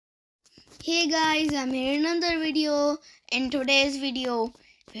Hey guys, I'm here in another video. In today's video,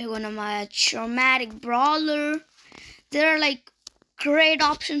 we're gonna match traumatic brawler. There are like great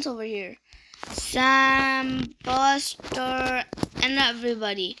options over here. Sam, Buster, and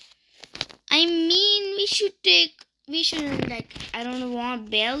everybody. I mean, we should like, I don't want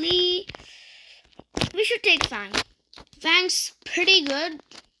Belly. We should take Fang. Fang's pretty good.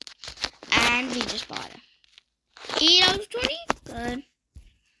 And we just bought it. 8 out of 20? Good.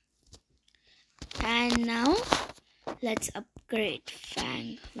 And now, let's upgrade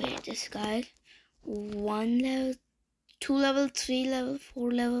Fang. Wait, this guy. 1 level, 2 level, 3 level,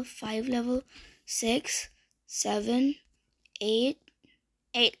 4 level, 5 level, 6, 7, 8,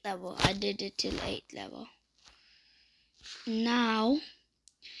 8 level. I did it till 8 level. Now,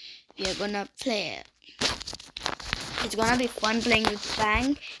 we are gonna play it. It's gonna be fun playing with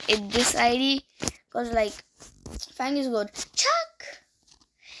Fang in this ID. Because like, Fang is good.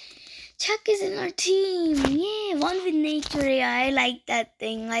 Chuck is in our team. Yeah, one with nature. Yeah, I like that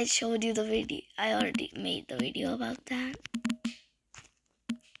thing. I showed you the video. I already made the video about that.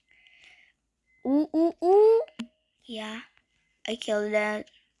 Ooh. Yeah, I killed that.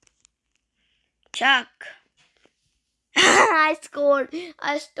 Chuck. I scored.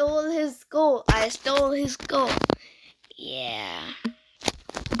 I stole his goal. Yeah.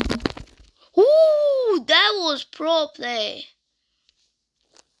 Ooh, that was pro play.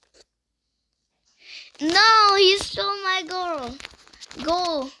 No, he stole my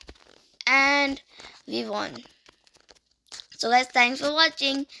goal. And we won. So guys, thanks for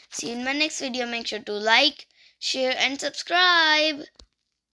watching. See you in my next video. Make sure to like, share and subscribe.